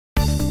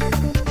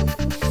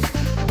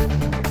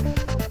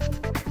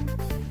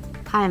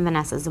Hi, I'm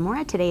Vanessa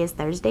Zamora. Today is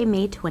Thursday,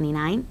 May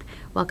 29th.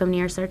 Welcome to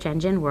your Search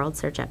Engine World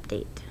Search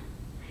Update.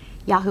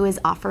 Yahoo is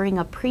offering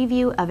a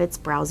preview of its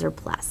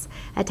BrowserPlus,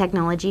 a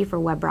technology for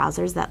web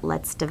browsers that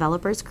lets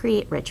developers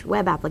create rich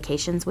web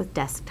applications with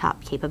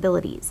desktop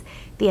capabilities.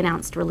 The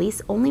announced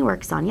release only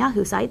works on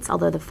Yahoo sites,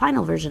 although the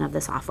final version of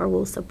this offer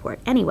will support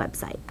any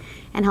website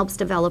and helps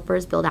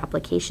developers build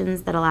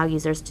applications that allow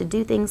users to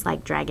do things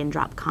like drag and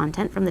drop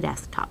content from the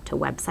desktop to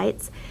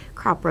websites,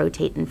 crop,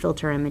 rotate, and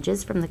filter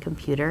images from the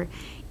computer,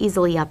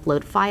 easily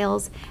upload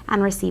files,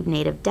 and receive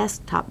native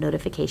desktop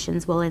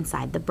notifications while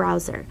inside the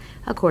browser,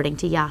 according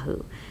to Yahoo.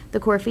 The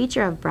core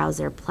feature of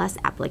BrowserPlus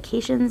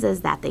applications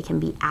is that they can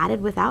be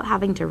added without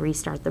having to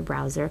restart the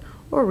browser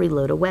or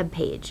reload a web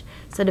page.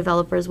 So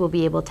developers will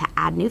be able to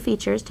add new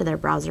features to their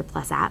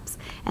BrowserPlus apps,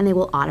 and they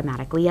will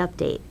automatically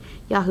update.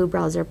 Yahoo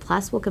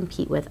BrowserPlus will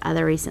compete with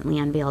other recently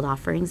unveiled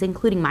offerings,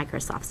 including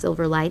Microsoft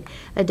Silverlight,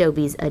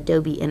 Adobe's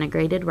Adobe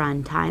Integrated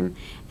Runtime,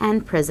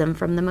 and Prism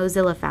from the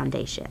Mozilla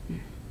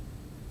Foundation.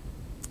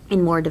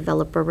 In more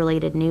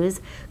developer-related news,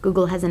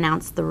 Google has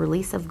announced the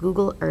release of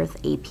Google Earth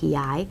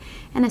API,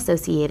 an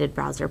associated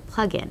browser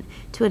plugin,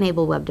 to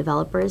enable web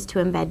developers to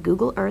embed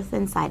Google Earth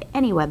inside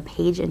any web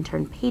page and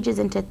turn pages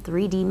into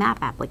 3D map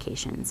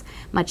applications,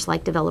 much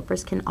like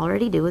developers can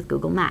already do with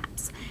Google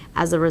Maps.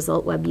 As a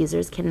result, web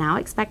users can now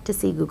expect to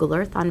see Google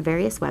Earth on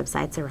various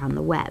websites around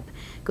the web.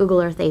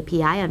 Google Earth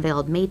API,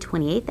 unveiled May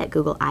 28th at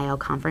Google I/O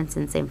conference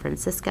in San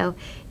Francisco,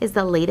 is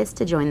the latest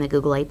to join the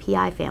Google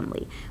API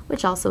family,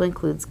 which also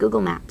includes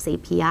Google Maps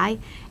API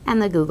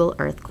and the Google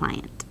Earth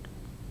client.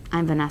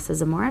 I'm Vanessa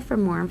Zamora. For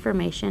more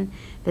information,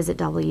 visit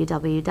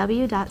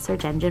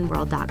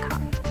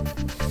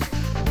www.searchengineworld.com.